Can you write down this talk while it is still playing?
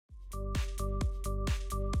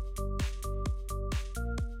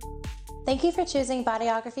Thank you for choosing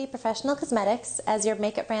Bodyography Professional Cosmetics as your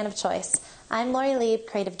makeup brand of choice. I'm Leib,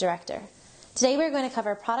 Creative Director. Today we're going to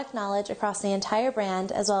cover product knowledge across the entire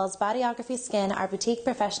brand as well as BodyographySKIN, our boutique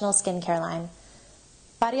professional skincare line.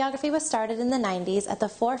 Bodyography was started in the 90s at the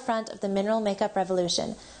forefront of the mineral makeup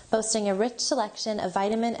revolution. Boasting a rich selection of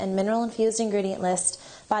vitamin and mineral-infused ingredient list,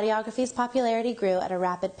 Bodyography's popularity grew at a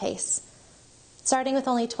rapid pace. Starting with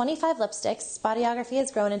only 25 lipsticks, Bodyography has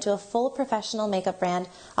grown into a full professional makeup brand,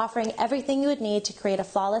 offering everything you would need to create a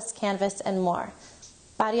flawless canvas and more.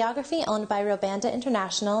 Bodyography, owned by Robanda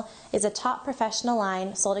International, is a top professional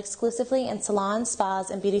line sold exclusively in salons, spas,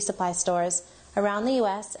 and beauty supply stores around the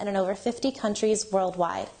U.S. and in over 50 countries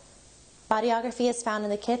worldwide. Bodyography is found in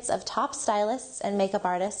the kits of top stylists and makeup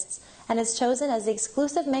artists and is chosen as the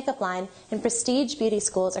exclusive makeup line in prestige beauty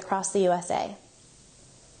schools across the USA.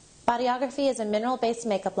 Bodyography is a mineral-based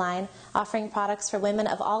makeup line offering products for women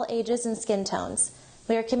of all ages and skin tones.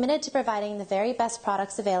 We are committed to providing the very best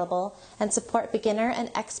products available and support beginner and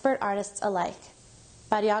expert artists alike.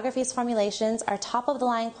 Bodyography's formulations are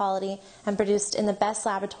top-of-the-line quality and produced in the best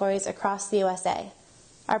laboratories across the USA.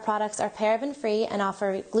 Our products are paraben-free and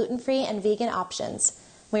offer gluten-free and vegan options.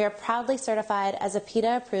 We are proudly certified as a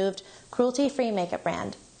PETA-approved, cruelty-free makeup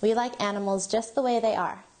brand. We like animals just the way they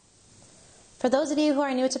are. For those of you who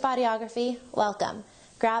are new to Bodyography, welcome.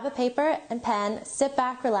 Grab a paper and pen, sit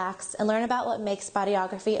back, relax, and learn about what makes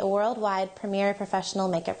Bodyography a worldwide premier professional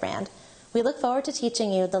makeup brand. We look forward to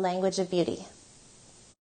teaching you the language of beauty.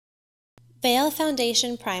 Veil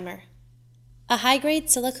Foundation Primer. A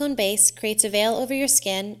high-grade silicone base creates a veil over your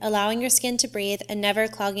skin, allowing your skin to breathe and never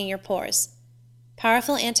clogging your pores.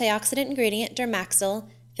 Powerful antioxidant ingredient Dermaxil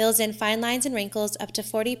fills in fine lines and wrinkles up to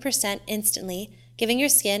 40% instantly, giving your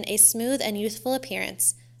skin a smooth and youthful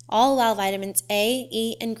appearance, all while vitamins A,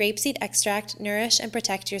 E, and grapeseed extract nourish and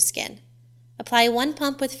protect your skin. Apply one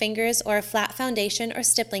pump with fingers or a flat foundation or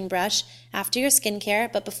stippling brush after your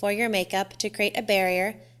skincare but before your makeup to create a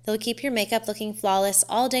barrier that will keep your makeup looking flawless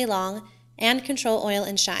all day long and control oil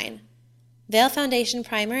and shine. Veil Foundation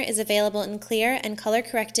Primer is available in clear and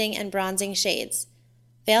color-correcting and bronzing shades.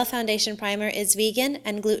 Veil Foundation Primer is vegan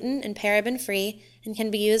and gluten and paraben-free and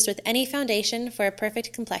can be used with any foundation for a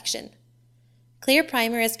perfect complexion. Clear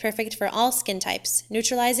primer is perfect for all skin types,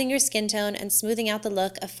 neutralizing your skin tone and smoothing out the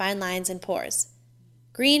look of fine lines and pores.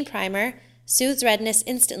 Green primer soothes redness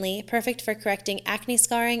instantly, perfect for correcting acne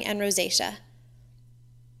scarring and rosacea.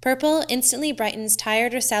 Purple instantly brightens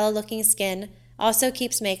tired or sallow-looking skin, also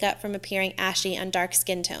keeps makeup from appearing ashy on dark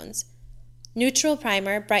skin tones. Neutral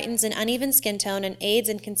primer brightens an uneven skin tone and aids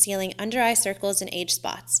in concealing under-eye circles and age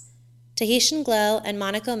spots. Tahitian Glow and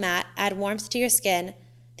Monaco Matte add warmth to your skin.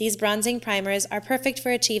 These bronzing primers are perfect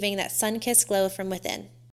for achieving that sun-kissed glow from within.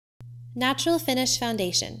 Natural Finish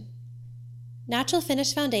Foundation. Natural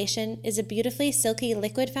Finish Foundation is a beautifully silky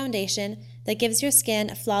liquid foundation that gives your skin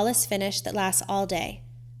a flawless finish that lasts all day.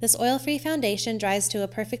 This oil-free foundation dries to a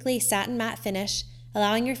perfectly satin matte finish,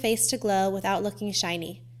 allowing your face to glow without looking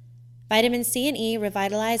shiny. Vitamin C and E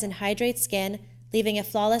revitalize and hydrate skin, leaving a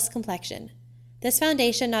flawless complexion. This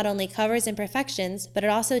foundation not only covers imperfections, but it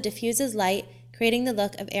also diffuses light, creating the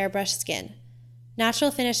look of airbrushed skin. Natural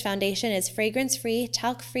Finish Foundation is fragrance-free,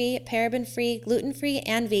 talc-free, paraben-free, gluten-free,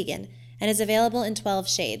 and vegan, and is available in 12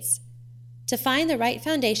 shades. To find the right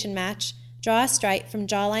foundation match, draw a stripe from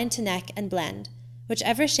jawline to neck and blend.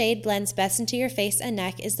 Whichever shade blends best into your face and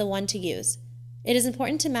neck is the one to use. It is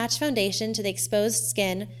important to match foundation to the exposed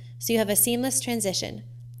skin so you have a seamless transition.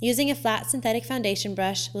 Using a flat synthetic foundation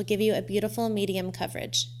brush will give you a beautiful medium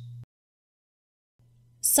coverage.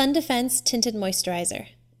 Sun Defense Tinted Moisturizer.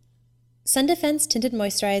 Sun Defense Tinted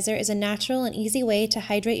Moisturizer is a natural and easy way to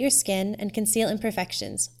hydrate your skin and conceal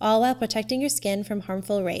imperfections, all while protecting your skin from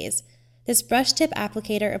harmful rays. This brush tip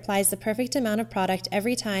applicator applies the perfect amount of product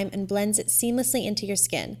every time and blends it seamlessly into your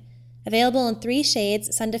skin. Available in 3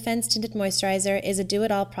 shades, Sun Defense Tinted Moisturizer is a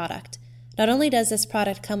do-it-all product. Not only does this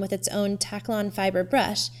product come with its own Taclon fiber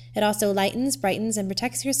brush, it also lightens, brightens, and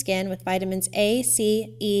protects your skin with vitamins A,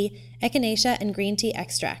 C, E, echinacea, and green tea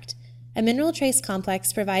extract. A mineral trace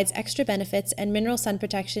complex provides extra benefits, and mineral sun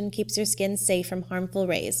protection keeps your skin safe from harmful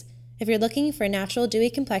rays. If you're looking for a natural dewy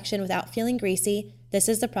complexion without feeling greasy, this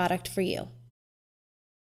is the product for you.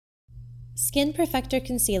 Skin Perfector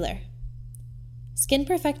Concealer. Skin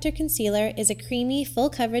Perfector Concealer is a creamy,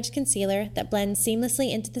 full-coverage concealer that blends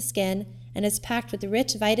seamlessly into the skin and is packed with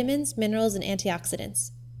rich vitamins, minerals, and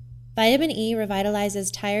antioxidants. Vitamin E revitalizes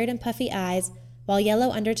tired and puffy eyes, while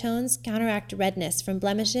yellow undertones counteract redness from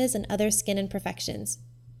blemishes and other skin imperfections.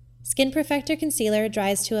 Skin Perfector Concealer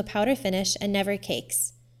dries to a powder finish and never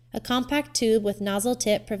cakes. A compact tube with nozzle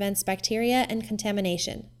tip prevents bacteria and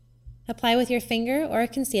contamination. Apply with your finger or a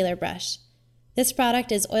concealer brush. This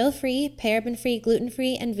product is oil-free, paraben-free,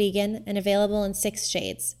 gluten-free, and vegan, and available in 6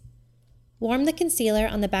 shades. Warm the concealer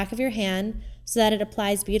on the back of your hand so that it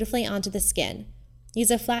applies beautifully onto the skin. Use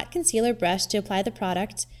a flat concealer brush to apply the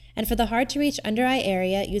product, and for the hard-to-reach under-eye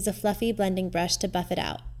area, use a fluffy blending brush to buff it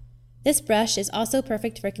out. This brush is also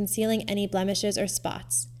perfect for concealing any blemishes or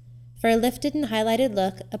spots. For a lifted and highlighted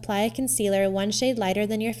look, apply a concealer 1 shade lighter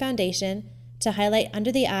than your foundation to highlight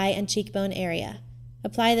under the eye and cheekbone area.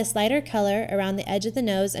 Apply this lighter color around the edge of the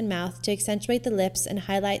nose and mouth to accentuate the lips and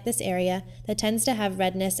highlight this area that tends to have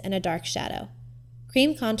redness and a dark shadow.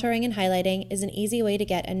 Cream contouring and highlighting is an easy way to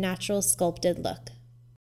get a natural sculpted look.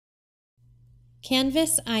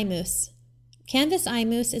 Canvas Eye Mousse. Canvas Eye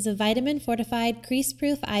Mousse is a vitamin-fortified,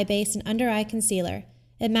 crease-proof eye base and under-eye concealer.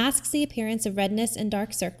 It masks the appearance of redness and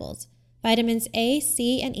dark circles. Vitamins A,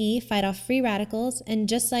 C, and E fight off free radicals, and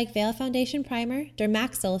just like Veil Foundation Primer,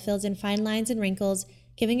 Dermaxil fills in fine lines and wrinkles,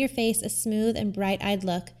 giving your face a smooth and bright-eyed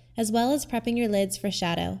look, as well as prepping your lids for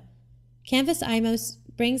shadow. Canvas Eye Mousse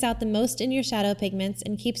brings out the most in your shadow pigments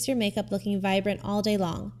and keeps your makeup looking vibrant all day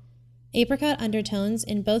long. Apricot undertones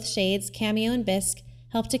in both shades, Cameo and Bisque,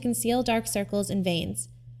 help to conceal dark circles and veins.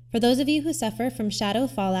 For those of you who suffer from shadow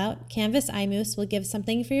fallout, Canvas Eye Mousse will give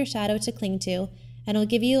something for your shadow to cling to, and will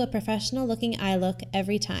give you a professional-looking eye look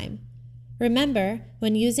every time. Remember,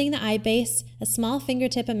 when using the eye base, a small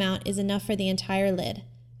fingertip amount is enough for the entire lid.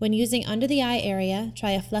 When using under the eye area,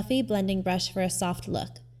 try a fluffy blending brush for a soft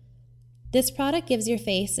look. This product gives your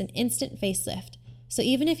face an instant facelift, so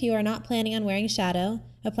even if you are not planning on wearing shadow,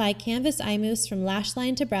 apply Canvas Eye Mousse from lash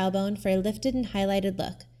line to brow bone for a lifted and highlighted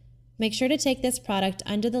look. Make sure to take this product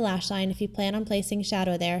under the lash line if you plan on placing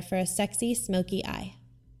shadow there for a sexy, smoky eye.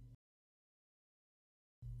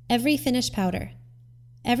 Every Finish Powder.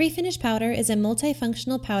 Every Finish Powder is a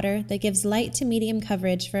multifunctional powder that gives light to medium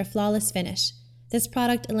coverage for a flawless finish. This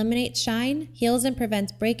product eliminates shine, heals and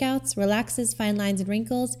prevents breakouts, relaxes fine lines and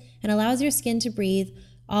wrinkles, and allows your skin to breathe,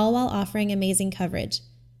 all while offering amazing coverage.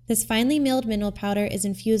 This finely milled mineral powder is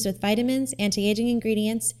infused with vitamins, anti-aging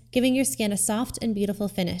ingredients, giving your skin a soft and beautiful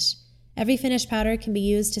finish. Every Finish Powder can be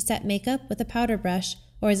used to set makeup with a powder brush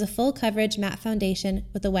or as a full coverage matte foundation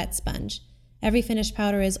with a wet sponge. Every Finish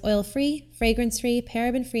Powder is oil-free, fragrance-free,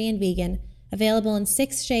 paraben-free, and vegan, available in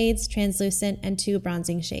 6 shades, translucent, and 2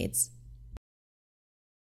 bronzing shades.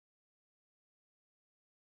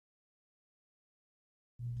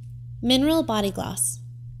 Mineral Body Gloss.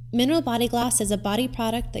 Mineral Body Gloss is a body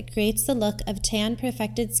product that creates the look of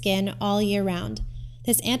tan-perfected skin all year round.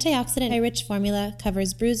 This antioxidant-rich formula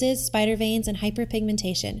covers bruises, spider veins, and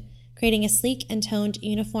hyperpigmentation, creating a sleek and toned,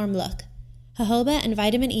 uniform look. Jojoba and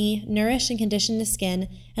vitamin E nourish and condition the skin,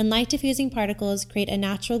 and light-diffusing particles create a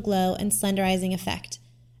natural glow and slenderizing effect.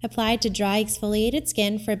 Applied to dry, exfoliated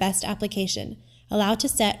skin for best application. Allow to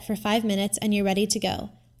set for 5 minutes and you're ready to go.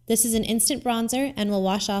 This is an instant bronzer and will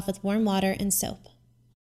wash off with warm water and soap.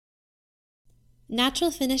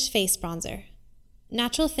 Natural Finish Face Bronzer.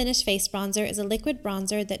 Natural Finish Face Bronzer is a liquid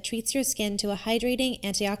bronzer that treats your skin to a hydrating,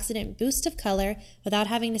 antioxidant boost of color without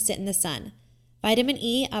having to sit in the sun. Vitamin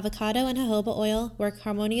E, avocado, and jojoba oil work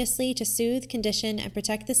harmoniously to soothe, condition, and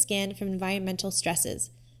protect the skin from environmental stresses,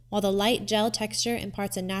 while the light gel texture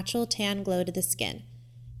imparts a natural tan glow to the skin.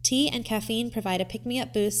 Tea and caffeine provide a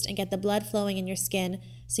pick-me-up boost and get the blood flowing in your skin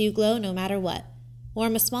so you glow no matter what.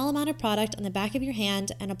 Warm a small amount of product on the back of your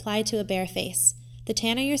hand and apply to a bare face. The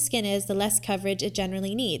tanner your skin is, the less coverage it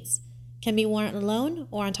generally needs. Can be worn alone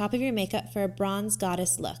or on top of your makeup for a bronze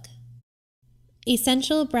goddess look.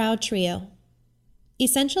 Essential Brow Trio.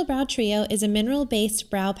 Essential Brow Trio is a mineral-based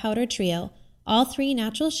brow powder trio. All 3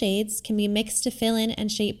 natural shades can be mixed to fill in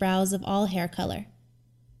and shape brows of all hair color.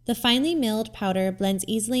 The finely milled powder blends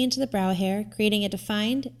easily into the brow hair, creating a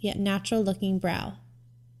defined yet natural-looking brow.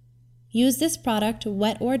 Use this product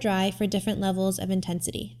wet or dry for different levels of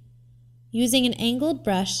intensity. Using an angled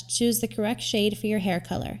brush, choose the correct shade for your hair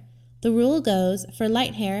color. The rule goes, for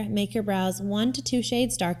light hair, make your brows 1 to 2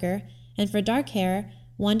 shades darker, and for dark hair,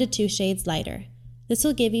 1 to 2 shades lighter. This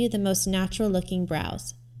will give you the most natural-looking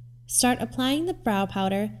brows. Start applying the brow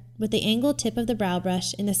powder with the angled tip of the brow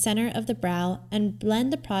brush in the center of the brow and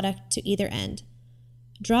blend the product to either end.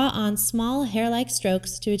 Draw on small hair-like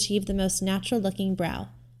strokes to achieve the most natural-looking brow.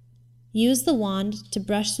 Use the wand to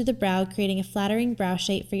brush through the brow, creating a flattering brow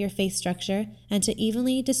shape for your face structure and to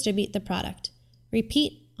evenly distribute the product.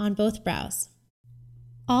 Repeat on both brows.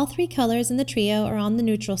 All 3 colors in the trio are on the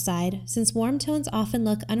neutral side, since warm tones often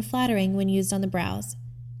look unflattering when used on the brows.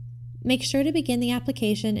 Make sure to begin the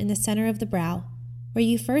application in the center of the brow. Where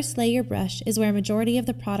you first lay your brush is where a majority of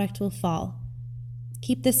the product will fall.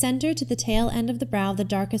 Keep the center to the tail end of the brow the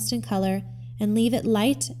darkest in color and leave it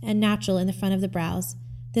light and natural in the front of the brows.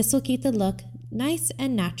 This will keep the look nice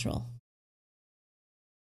and natural.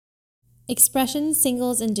 Expression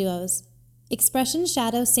Singles and Duos. Expression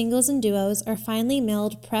Shadow Singles and Duos are finely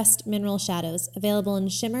milled pressed mineral shadows available in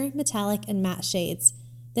shimmer, metallic, and matte shades.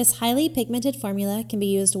 This highly pigmented formula can be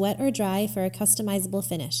used wet or dry for a customizable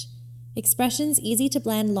finish. Expression's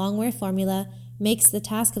easy-to-blend longwear formula makes the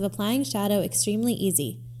task of applying shadow extremely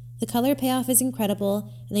easy. The color payoff is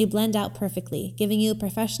incredible, and they blend out perfectly, giving you a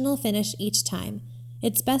professional finish each time.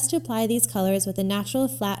 It's best to apply these colors with a natural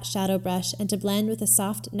flat shadow brush and to blend with a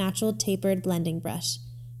soft, natural tapered blending brush.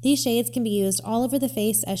 These shades can be used all over the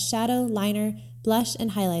face as shadow, liner, blush,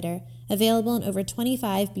 and highlighter, available in over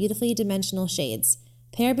 25 beautifully dimensional shades,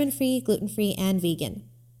 paraben-free, gluten-free, and vegan.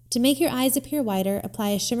 To make your eyes appear whiter, apply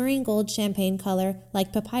a shimmering gold champagne color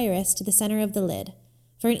like papyrus to the center of the lid.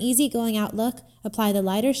 For an easy going-out look, apply the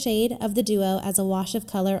lighter shade of the duo as a wash of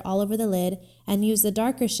color all over the lid and use the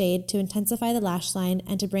darker shade to intensify the lash line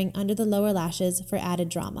and to bring under the lower lashes for added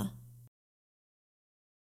drama.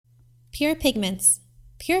 Pure Pigments.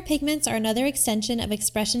 Pure pigments are another extension of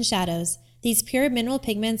expression shadows. These pure mineral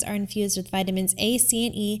pigments are infused with vitamins A, C,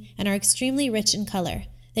 and E and are extremely rich in color.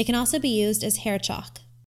 They can also be used as hair chalk.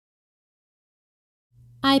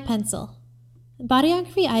 Eye Pencil.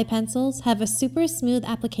 Bodyography eye pencils have a super smooth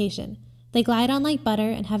application. They glide on like butter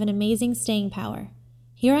and have an amazing staying power.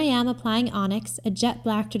 Here I am applying Onyx, a jet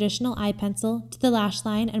black traditional eye pencil, to the lash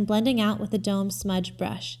line and blending out with a dome smudge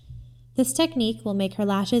brush. This technique will make her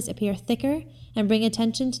lashes appear thicker and bring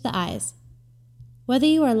attention to the eyes. Whether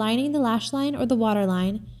you are lining the lash line or the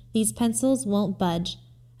waterline, these pencils won't budge,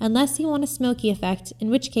 unless you want a smoky effect, in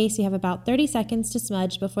which case you have about 30 seconds to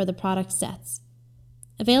smudge before the product sets.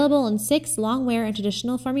 Available in 6 long-wear and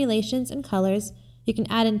traditional formulations and colors, you can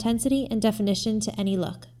add intensity and definition to any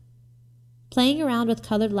look. Playing around with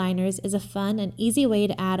colored liners is a fun and easy way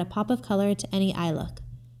to add a pop of color to any eye look.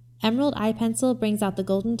 Emerald Eye Pencil brings out the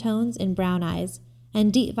golden tones in brown eyes,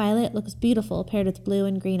 and Deep Violet looks beautiful paired with blue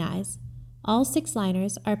and green eyes. All 6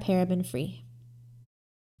 liners are paraben-free.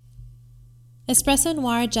 Espresso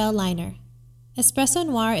Noir Gel Liner. Espresso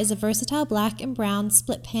Noir is a versatile black and brown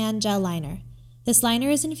split pan gel liner. This liner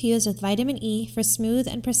is infused with vitamin E for smooth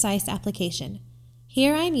and precise application.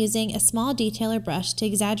 Here I am using a small detailer brush to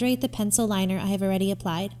exaggerate the pencil liner I have already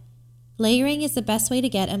applied. Layering is the best way to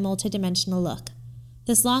get a multidimensional look.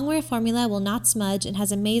 This longwear formula will not smudge and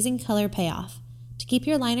has amazing color payoff. To keep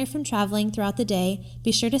your liner from traveling throughout the day,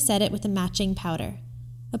 be sure to set it with a matching powder.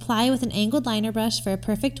 Apply with an angled liner brush for a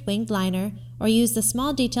perfect winged liner, or use the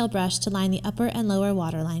small detail brush to line the upper and lower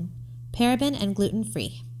waterline. Paraben and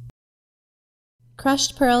gluten-free.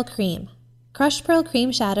 Crushed Pearl Cream. Crushed Pearl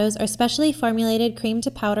Cream shadows are specially formulated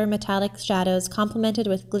cream-to-powder metallic shadows complemented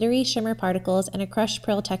with glittery shimmer particles and a crushed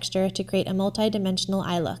pearl texture to create a multi-dimensional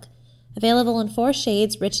eye look. Available in 4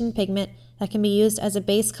 shades rich in pigment that can be used as a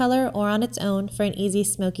base color or on its own for an easy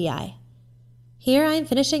smoky eye. Here I am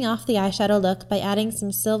finishing off the eyeshadow look by adding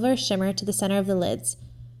some silver shimmer to the center of the lids.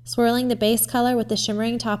 Swirling the base color with the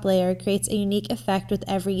shimmering top layer creates a unique effect with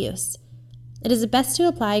every use. It is best to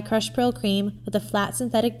apply crushed pearl cream with a flat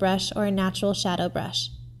synthetic brush or a natural shadow brush.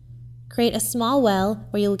 Create a small well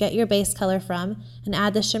where you will get your base color from and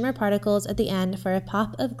add the shimmer particles at the end for a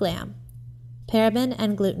pop of glam. Paraben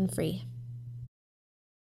and gluten-free.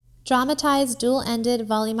 Dramatize Dual-Ended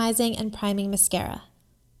Volumizing and Priming Mascara.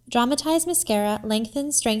 Dramatize Mascara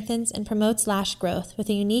lengthens, strengthens, and promotes lash growth with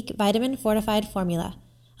a unique vitamin-fortified formula.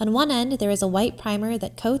 On one end, there is a white primer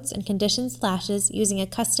that coats and conditions lashes using a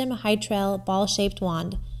custom high-trail ball-shaped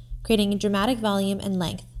wand, creating a dramatic volume and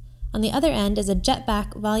length. On the other end is a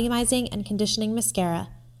jet-back volumizing and conditioning mascara.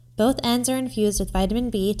 Both ends are infused with vitamin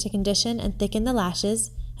B to condition and thicken the lashes,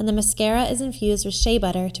 and the mascara is infused with shea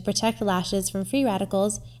butter to protect the lashes from free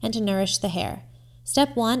radicals and to nourish the hair.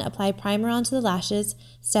 Step 1, apply primer onto the lashes.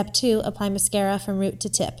 Step 2, apply mascara from root to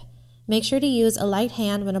tip. Make sure to use a light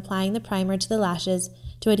hand when applying the primer to the lashes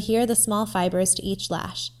to adhere the small fibers to each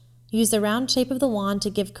lash. Use the round shape of the wand to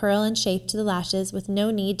give curl and shape to the lashes with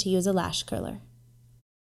no need to use a lash curler.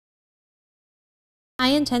 High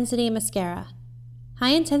Intensity Mascara.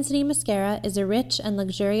 High Intensity Mascara is a rich and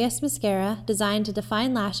luxurious mascara designed to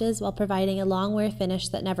define lashes while providing a long-wear finish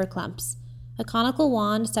that never clumps. A conical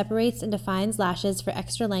wand separates and defines lashes for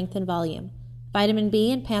extra length and volume. Vitamin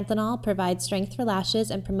B and panthenol provide strength for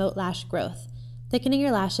lashes and promote lash growth, thickening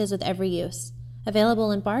your lashes with every use.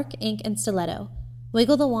 Available in bark, ink, and stiletto.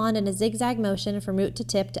 Wiggle the wand in a zigzag motion from root to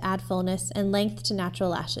tip to add fullness and length to natural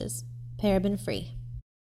lashes. Paraben-free.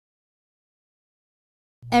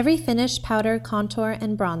 Every Finish Powder, Contour,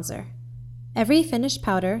 and Bronzer. Every finished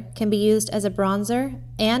powder can be used as a bronzer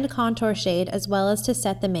and contour shade as well as to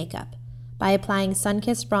set the makeup by applying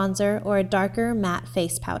sun-kissed bronzer or a darker matte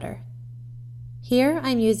face powder. Here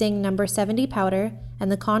I'm using number 70 powder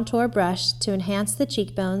and the contour brush to enhance the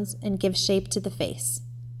cheekbones and give shape to the face.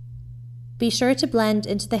 Be sure to blend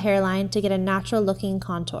into the hairline to get a natural looking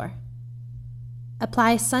contour.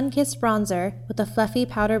 Apply sun-kissed bronzer with a fluffy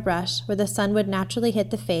powder brush where the sun would naturally hit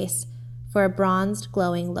the face for a bronzed,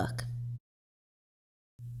 glowing look.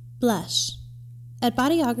 Blush. At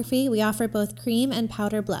Bodyography, we offer both cream and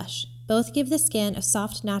powder blush. Both give the skin a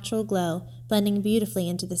soft, natural glow, blending beautifully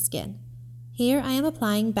into the skin. Here I am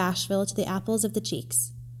applying Bashville to the apples of the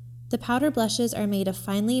cheeks. The powder blushes are made of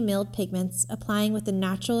finely milled pigments. Applying with the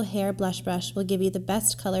natural hair blush brush will give you the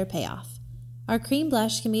best color payoff. Our cream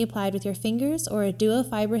blush can be applied with your fingers or a duo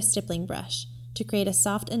fiber stippling brush to create a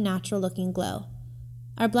soft and natural looking glow.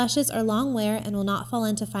 Our blushes are long wear and will not fall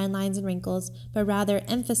into fine lines and wrinkles, but rather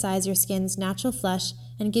emphasize your skin's natural flush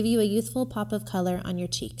and give you a youthful pop of color on your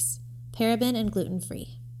cheeks. Paraben and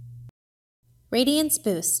gluten-free. Radiance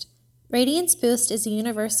Boost. Radiance Boost is a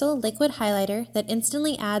universal liquid highlighter that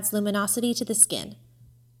instantly adds luminosity to the skin.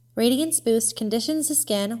 Radiance Boost conditions the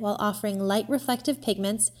skin while offering light reflective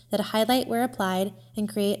pigments that highlight where applied and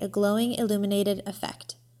create a glowing illuminated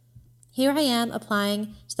effect. Here I am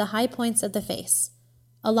applying to the high points of the face,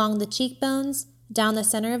 along the cheekbones, down the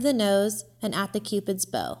center of the nose, and at the Cupid's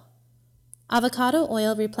bow. Avocado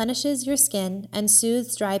oil replenishes your skin and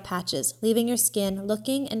soothes dry patches, leaving your skin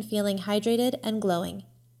looking and feeling hydrated and glowing.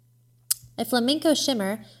 A flamenco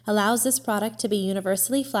shimmer allows this product to be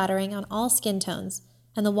universally flattering on all skin tones,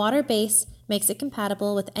 and the water base makes it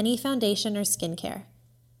compatible with any foundation or skincare.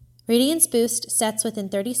 Radiance Boost sets within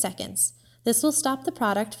 30 seconds. This will stop the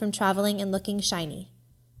product from traveling and looking shiny.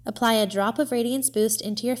 Apply a drop of Radiance Boost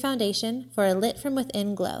into your foundation for a lit from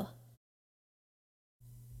within glow.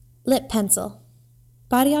 Lip Pencil.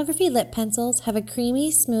 Bodyography lip pencils have a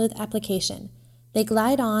creamy, smooth application. They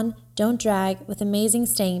glide on, don't drag, with amazing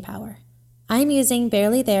staying power. I'm using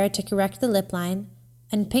Barely There to correct the lip line,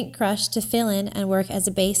 and Pink Crush to fill in and work as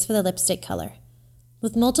a base for the lipstick color.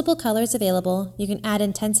 With multiple colors available, you can add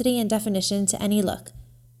intensity and definition to any look.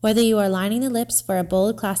 Whether you are lining the lips for a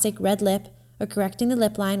bold classic red lip or correcting the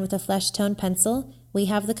lip line with a flesh tone pencil, we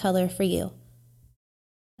have the color for you.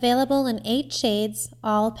 Available in 8 shades,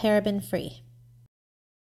 all paraben-free.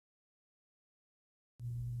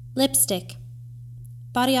 Lipstick.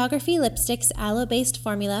 Bodyography Lipstick's aloe-based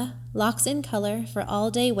formula locks in color for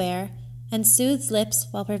all-day wear and soothes lips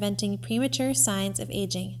while preventing premature signs of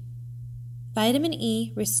aging. Vitamin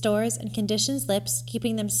E restores and conditions lips,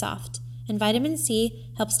 keeping them soft, and vitamin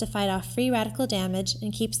C helps to fight off free radical damage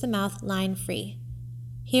and keeps the mouth line-free.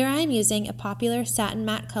 Here I am using a popular satin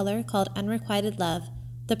matte color called Unrequited Love,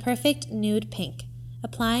 the perfect nude pink,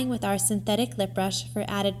 applying with our synthetic lip brush for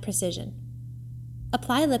added precision.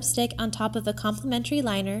 Apply lipstick on top of a complementary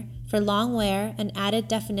liner for long wear and added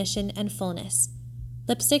definition and fullness.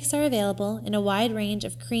 Lipsticks are available in a wide range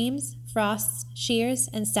of creams, frosts, sheers,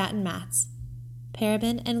 and satin mattes.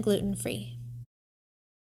 Paraben and gluten-free.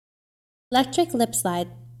 Electric Lip Slide.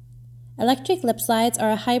 Electric lip slides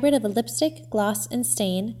are a hybrid of a lipstick, gloss, and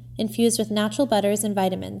stain infused with natural butters and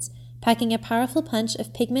vitamins, packing a powerful punch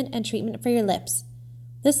of pigment and treatment for your lips.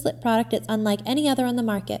 This lip product is unlike any other on the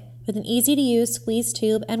market. With an easy-to-use squeeze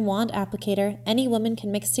tube and wand applicator, any woman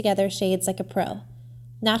can mix together shades like a pro.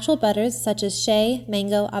 Natural butters such as shea,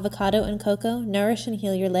 mango, avocado, and cocoa nourish and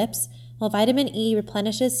heal your lips, while vitamin E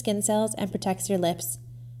replenishes skin cells and protects your lips.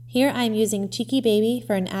 Here I am using Cheeky Baby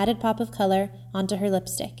for an added pop of color onto her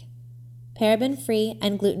lipstick. Paraben-free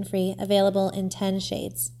and gluten-free, available in 10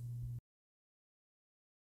 shades.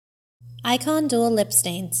 Icon Dual Lip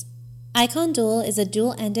Stains. Icon Dual is a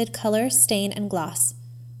dual-ended color, stain, and gloss.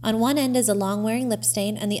 On one end is a long-wearing lip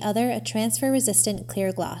stain and the other a transfer-resistant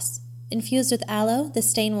clear gloss. Infused with aloe, the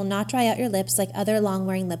stain will not dry out your lips like other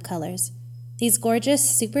long-wearing lip colors. These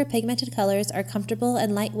gorgeous, super pigmented colors are comfortable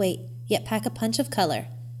and lightweight, yet pack a punch of color.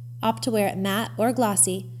 Opt to wear it matte or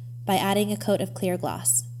glossy by adding a coat of clear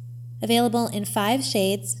gloss. Available in 5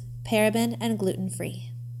 shades, paraben and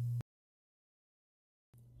gluten-free.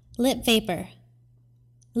 Lip Vapor.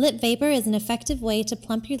 Lip Vapor is an effective way to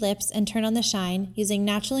plump your lips and turn on the shine using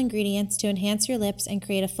natural ingredients to enhance your lips and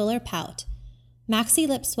create a fuller pout. Maxi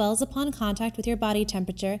Lip swells upon contact with your body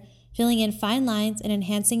temperature, filling in fine lines and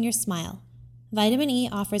enhancing your smile. Vitamin E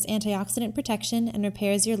offers antioxidant protection and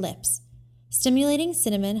repairs your lips. Stimulating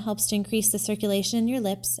Cinnamon helps to increase the circulation in your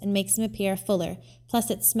lips and makes them appear fuller, plus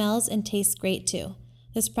it smells and tastes great too.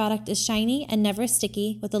 This product is shiny and never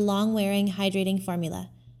sticky with a long-wearing hydrating formula.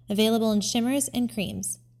 Available in shimmers and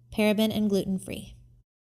creams. paraben and gluten-free.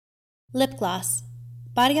 Lip gloss.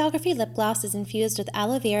 Bodyography lip gloss is infused with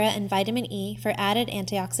aloe vera and vitamin E for added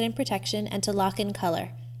antioxidant protection and to lock in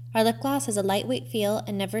color. Our lip gloss has a lightweight feel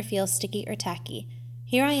and never feels sticky or tacky.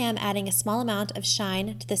 Here I am adding a small amount of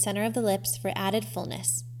shine to the center of the lips for added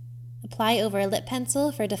fullness. Apply over a lip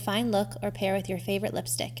pencil for a defined look or pair with your favorite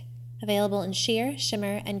lipstick. Available in sheer,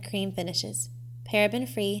 shimmer, and cream finishes.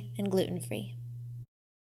 Paraben-free and gluten-free.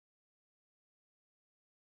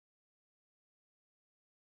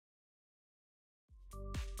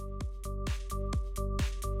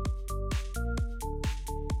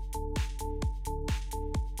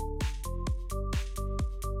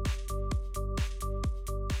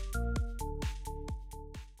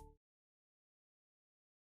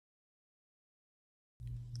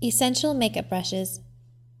 Essential makeup brushes.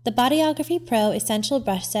 The Bodyography Pro Essential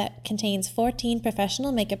Brush Set contains 14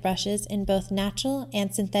 professional makeup brushes in both natural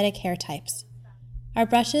and synthetic hair types. Our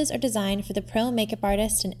brushes are designed for the pro makeup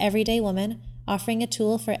artist and everyday woman, offering a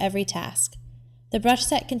tool for every task. The brush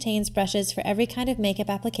set contains brushes for every kind of makeup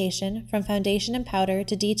application, from foundation and powder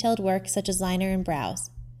to detailed work such as liner and brows.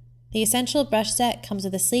 The Essential Brush Set comes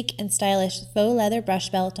with a sleek and stylish faux leather brush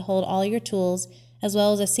belt to hold all your tools, as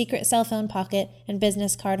well as a secret cell phone pocket and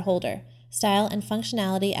business card holder, style and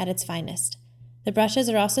functionality at its finest. The brushes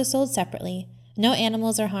are also sold separately. No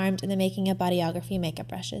animals are harmed in the making of Bodyography makeup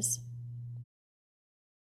brushes.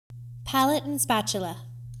 Palette and spatula.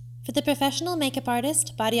 For the professional makeup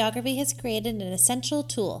artist, Bodyography has created an essential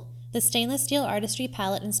tool, the stainless steel artistry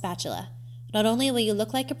palette and spatula. Not only will you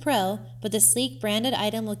look like a pro, but the sleek branded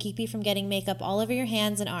item will keep you from getting makeup all over your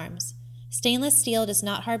hands and arms. Stainless steel does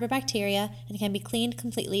not harbor bacteria and can be cleaned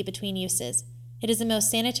completely between uses. It is the most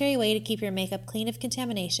sanitary way to keep your makeup clean of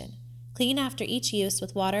contamination. Clean after each use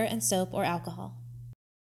with water and soap or alcohol.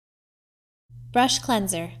 Brush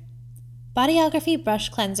cleanser. Bodyography Brush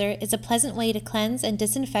Cleanser is a pleasant way to cleanse and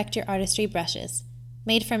disinfect your artistry brushes.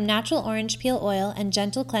 Made from natural orange peel oil and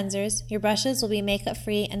gentle cleansers, your brushes will be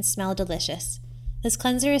makeup-free and smell delicious. This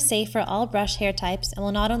cleanser is safe for all brush hair types and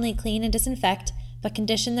will not only clean and disinfect, but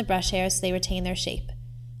condition the brush hairs so they retain their shape.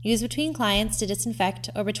 Use between clients to disinfect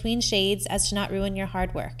or between shades as to not ruin your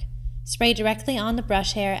hard work. Spray directly on the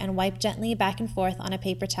brush hair and wipe gently back and forth on a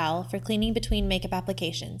paper towel for cleaning between makeup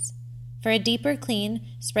applications. For a deeper clean,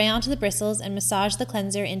 spray onto the bristles and massage the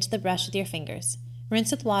cleanser into the brush with your fingers.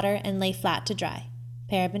 Rinse with water and lay flat to dry.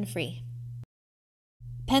 Paraben-free.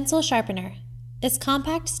 Pencil sharpener. This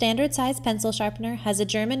compact, standard-sized pencil sharpener has a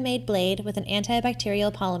German-made blade with an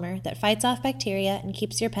antibacterial polymer that fights off bacteria and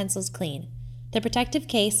keeps your pencils clean. The protective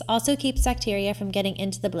case also keeps bacteria from getting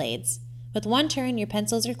into the blades. With one turn, your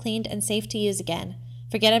pencils are cleaned and safe to use again.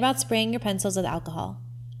 Forget about spraying your pencils with alcohol.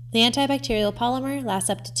 The antibacterial polymer lasts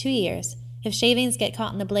up to 2 years. If shavings get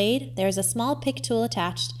caught in the blade, there is a small pick tool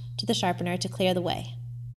attached to the sharpener to clear the way.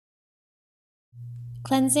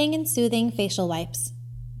 Cleansing and soothing facial wipes.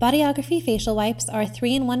 Bodyography facial wipes are a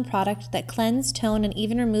 3-in-1 product that cleanse, tone, and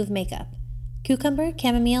even remove makeup. Cucumber,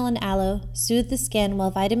 chamomile, and aloe soothe the skin while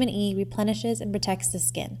vitamin E replenishes and protects the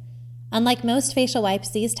skin. Unlike most facial wipes,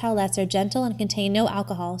 these towelettes are gentle and contain no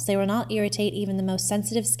alcohol, so they will not irritate even the most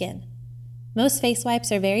sensitive skin. Most face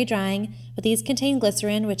wipes are very drying, but these contain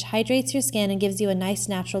glycerin, which hydrates your skin and gives you a nice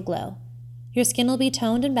natural glow. Your skin will be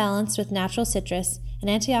toned and balanced with natural citrus, and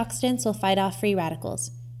antioxidants will fight off free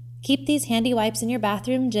radicals. Keep these handy wipes in your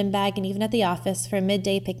bathroom, gym bag, and even at the office for a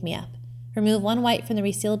midday pick-me-up. Remove one wipe from the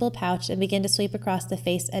resealable pouch and begin to sweep across the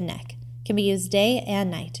face and neck. Can be used day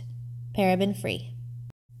and night. Paraben-free.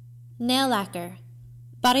 Nail lacquer.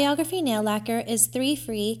 Bodyography nail lacquer is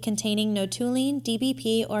 3-free, containing no toluene,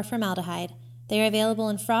 DBP, or formaldehyde. They are available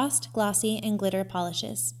in frost, glossy, and glitter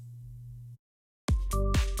polishes.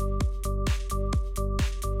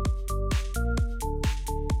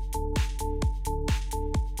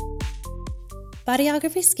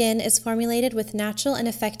 BodyographySKIN is formulated with natural and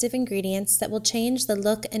effective ingredients that will change the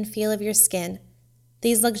look and feel of your skin.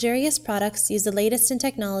 These luxurious products use the latest in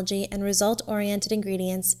technology and result-oriented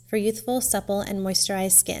ingredients for youthful, supple, and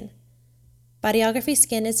moisturized skin.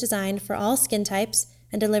 BodyographySKIN is designed for all skin types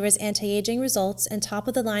and delivers anti-aging results and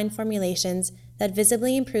top-of-the-line formulations that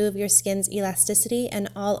visibly improve your skin's elasticity and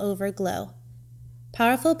all-over glow.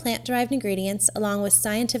 Powerful plant-derived ingredients, along with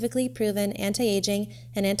scientifically proven anti-aging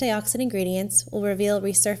and antioxidant ingredients, will reveal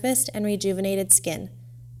resurfaced and rejuvenated skin.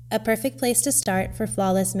 A perfect place to start for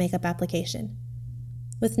flawless makeup application.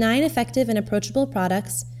 With 9 effective and approachable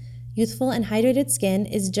products, youthful and hydrated skin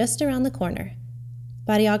is just around the corner.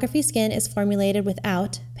 BodyographySKIN is formulated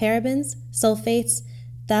without parabens, sulfates,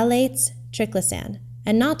 phthalates, triclosan,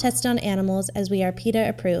 and not tested on animals as we are PETA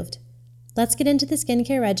approved. Let's get into the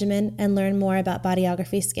skincare regimen and learn more about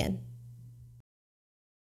Bodyography Skin.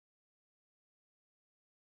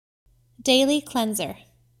 Daily Cleanser.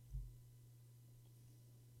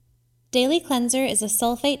 Daily Cleanser is a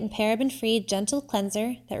sulfate and paraben-free gentle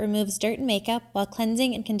cleanser that removes dirt and makeup while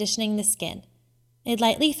cleansing and conditioning the skin. It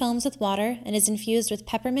lightly foams with water and is infused with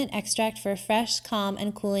peppermint extract for a fresh, calm,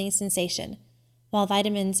 and cooling sensation, while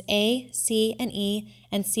vitamins A, C, and E,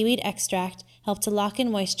 and seaweed extract help to lock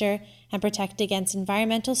in moisture and protect against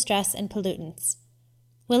environmental stress and pollutants.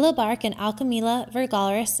 Willow bark and Alchemilla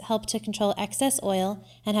vulgaris help to control excess oil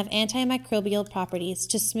and have antimicrobial properties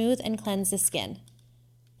to smooth and cleanse the skin.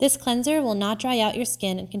 This cleanser will not dry out your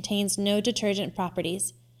skin and contains no detergent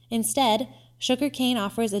properties. Instead, sugarcane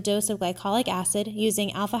offers a dose of glycolic acid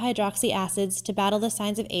using alpha-hydroxy acids to battle the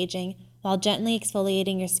signs of aging while gently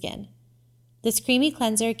exfoliating your skin. This creamy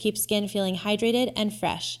cleanser keeps skin feeling hydrated and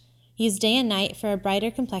fresh. Use day and night for a brighter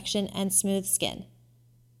complexion and smooth skin.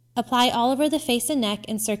 Apply all over the face and neck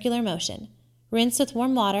in circular motion. Rinse with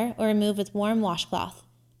warm water or remove with warm washcloth.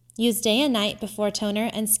 Use day and night before toner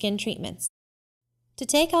and skin treatments. To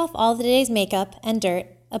take off all the day's makeup and dirt,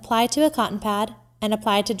 apply to a cotton pad and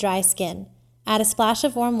apply to dry skin. Add a splash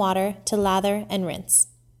of warm water to lather and rinse.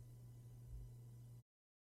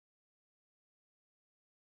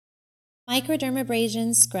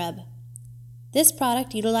 Microdermabrasion Scrub. This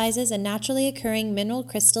product utilizes a naturally occurring mineral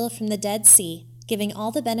crystal from the Dead Sea, giving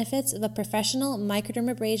all the benefits of a professional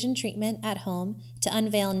microdermabrasion treatment at home to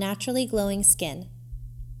unveil naturally glowing skin.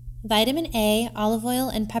 Vitamin A, olive oil,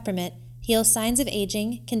 and peppermint heal signs of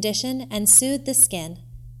aging, condition, and soothe the skin.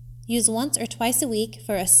 Use once or twice a week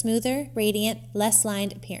for a smoother, radiant, less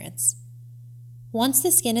lined appearance. Once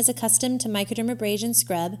the skin is accustomed to microdermabrasion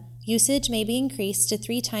scrub, usage may be increased to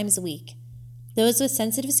 3 times a week. Those with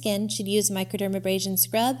sensitive skin should use microdermabrasion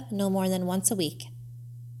scrub no more than once a week.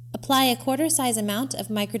 Apply a quarter-size amount of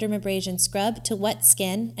microdermabrasion scrub to wet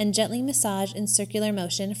skin and gently massage in circular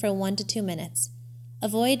motion for 1 to 2 minutes.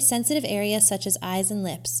 Avoid sensitive areas such as eyes and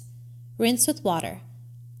lips. Rinse with water.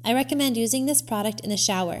 I recommend using this product in the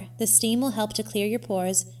shower. The steam will help to clear your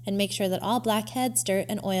pores and make sure that all blackheads, dirt,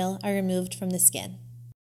 and oil are removed from the skin.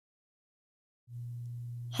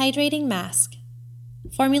 Hydrating Mask.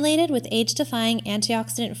 Formulated with age-defying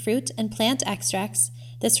antioxidant fruit and plant extracts,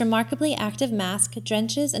 this remarkably active mask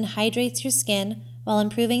drenches and hydrates your skin while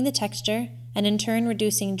improving the texture and in turn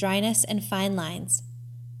reducing dryness and fine lines.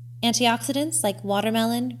 Antioxidants like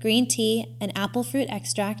watermelon, green tea, and apple fruit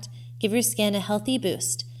extract give your skin a healthy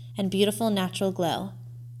boost and beautiful natural glow.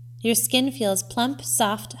 Your skin feels plump,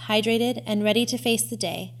 soft, hydrated, and ready to face the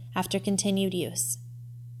day after continued use.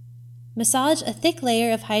 Massage a thick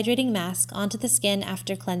layer of hydrating mask onto the skin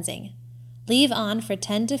after cleansing. Leave on for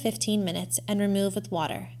 10 to 15 minutes and remove with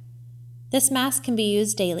water. This mask can be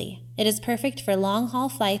used daily. It is perfect for long-haul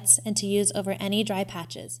flights and to use over any dry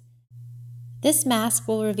patches. This mask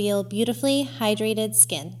will reveal beautifully hydrated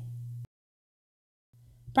skin.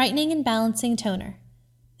 Brightening and Balancing Toner.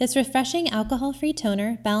 This refreshing alcohol-free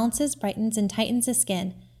toner balances, brightens, and tightens the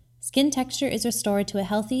skin. Skin texture is restored to a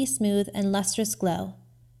healthy, smooth, and lustrous glow.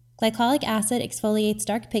 Glycolic acid exfoliates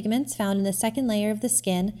dark pigments found in the second layer of the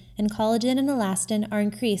skin, and collagen and elastin are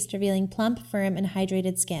increased, revealing plump, firm, and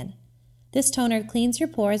hydrated skin. This toner cleans your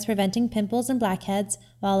pores, preventing pimples and blackheads,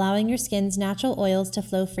 while allowing your skin's natural oils to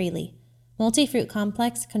flow freely. Multi-fruit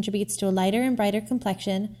complex contributes to a lighter and brighter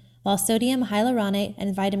complexion, while sodium hyaluronate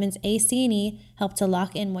and vitamins A, C, and E help to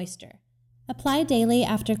lock in moisture. Apply daily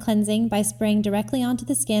after cleansing by spraying directly onto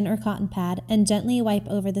the skin or cotton pad and gently wipe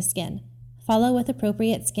over the skin. Follow with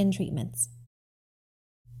appropriate skin treatments.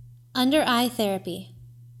 Under Eye Therapy.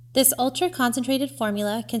 This ultra-concentrated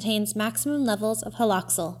formula contains maximum levels of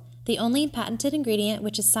haloxyl, the only patented ingredient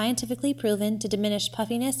which is scientifically proven to diminish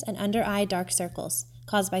puffiness and under-eye dark circles,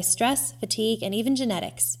 caused by stress, fatigue, and even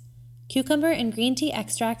genetics. Cucumber and green tea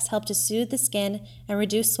extracts help to soothe the skin and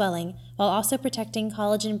reduce swelling, while also protecting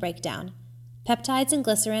collagen breakdown. Peptides and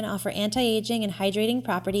glycerin offer anti-aging and hydrating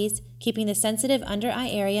properties, keeping the sensitive under-eye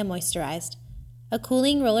area moisturized. A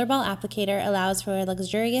cooling rollerball applicator allows for a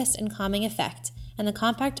luxurious and calming effect, and the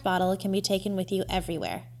compact bottle can be taken with you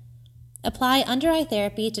everywhere. Apply under-eye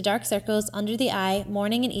therapy to dark circles under the eye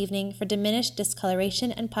morning and evening for diminished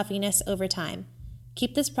discoloration and puffiness over time.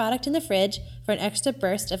 Keep this product in the fridge for an extra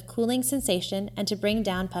burst of cooling sensation and to bring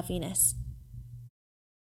down puffiness.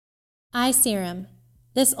 Eye Serum.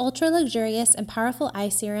 This ultra-luxurious and powerful eye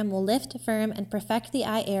serum will lift, firm, and perfect the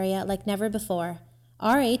eye area like never before.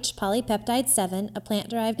 RH polypeptide 7, a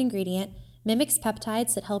plant-derived ingredient, mimics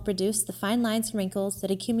peptides that help reduce the fine lines and wrinkles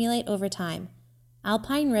that accumulate over time.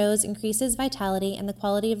 Alpine Rose increases vitality and the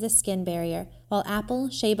quality of the skin barrier, while apple,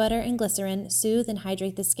 shea butter, and glycerin soothe and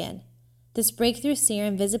hydrate the skin. This breakthrough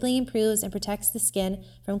serum visibly improves and protects the skin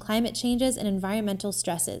from climate changes and environmental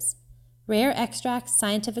stresses. Rare extracts,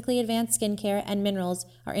 scientifically advanced skincare, and minerals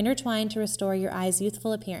are intertwined to restore your eye's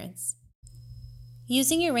youthful appearance.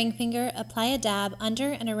 Using your ring finger, apply a dab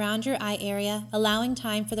under and around your eye area, allowing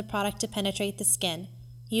time for the product to penetrate the skin.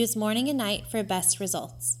 Use morning and night for best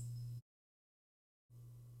results.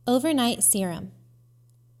 Overnight Serum.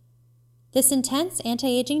 This intense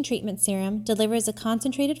anti-aging treatment serum delivers a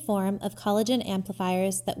concentrated form of collagen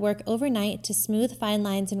amplifiers that work overnight to smooth fine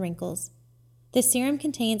lines and wrinkles. This serum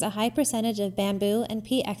contains a high percentage of bamboo and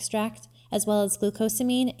pea extract, as well as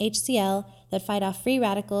glucosamine, HCl, that fight off free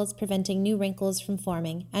radicals, preventing new wrinkles from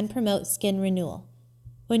forming, and promote skin renewal.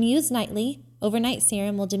 When used nightly, overnight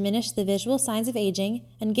serum will diminish the visual signs of aging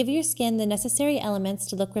and give your skin the necessary elements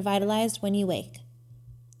to look revitalized when you wake.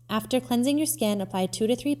 After cleansing your skin, apply 2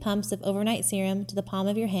 to 3 pumps of overnight serum to the palm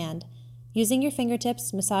of your hand. Using your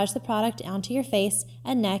fingertips, massage the product onto your face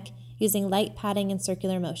and neck using light patting and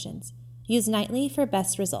circular motions. Use nightly for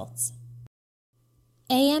best results.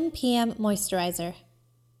 AM/PM Moisturizer.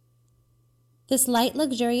 This light,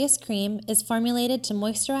 luxurious cream is formulated to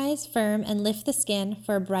moisturize, firm, and lift the skin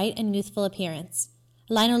for a bright and youthful appearance.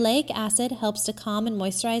 Linoleic acid helps to calm and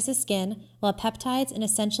moisturize the skin, while peptides and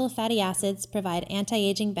essential fatty acids provide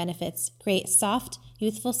anti-aging benefits, create soft,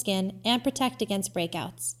 youthful skin, and protect against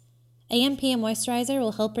breakouts. AM/PM Moisturizer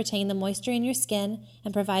will help retain the moisture in your skin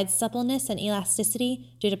and provide suppleness and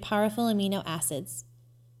elasticity due to powerful amino acids.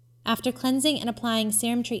 After cleansing and applying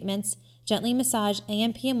serum treatments, gently massage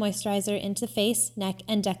AM/PM Moisturizer into face, neck,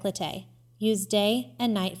 and décolleté. Use day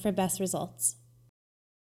and night for best results.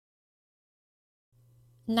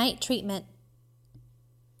 Night Treatment.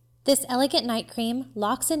 This elegant night cream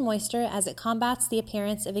locks in moisture as it combats the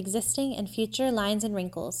appearance of existing and future lines and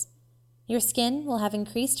wrinkles. Your skin will have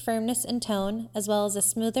increased firmness and tone, as well as a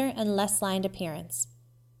smoother and less lined appearance.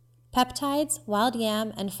 Peptides, wild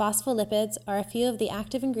yam, and phospholipids are a few of the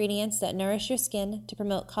active ingredients that nourish your skin to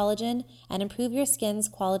promote collagen and improve your skin's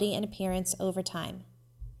quality and appearance over time.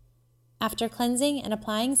 After cleansing and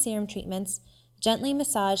applying serum treatments, gently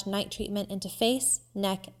massage night treatment into face,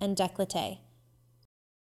 neck, and décolleté.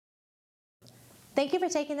 Thank you for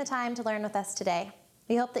taking the time to learn with us today.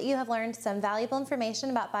 We hope that you have learned some valuable information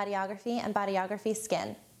about Bodyography and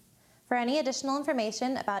BodyographySKIN. For any additional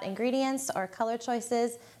information about ingredients or color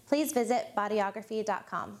choices, please visit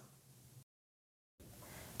Bodyography.com.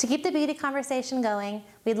 To keep the beauty conversation going,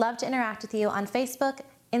 we'd love to interact with you on Facebook,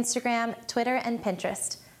 Instagram, Twitter, and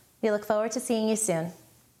Pinterest. We look forward to seeing you soon.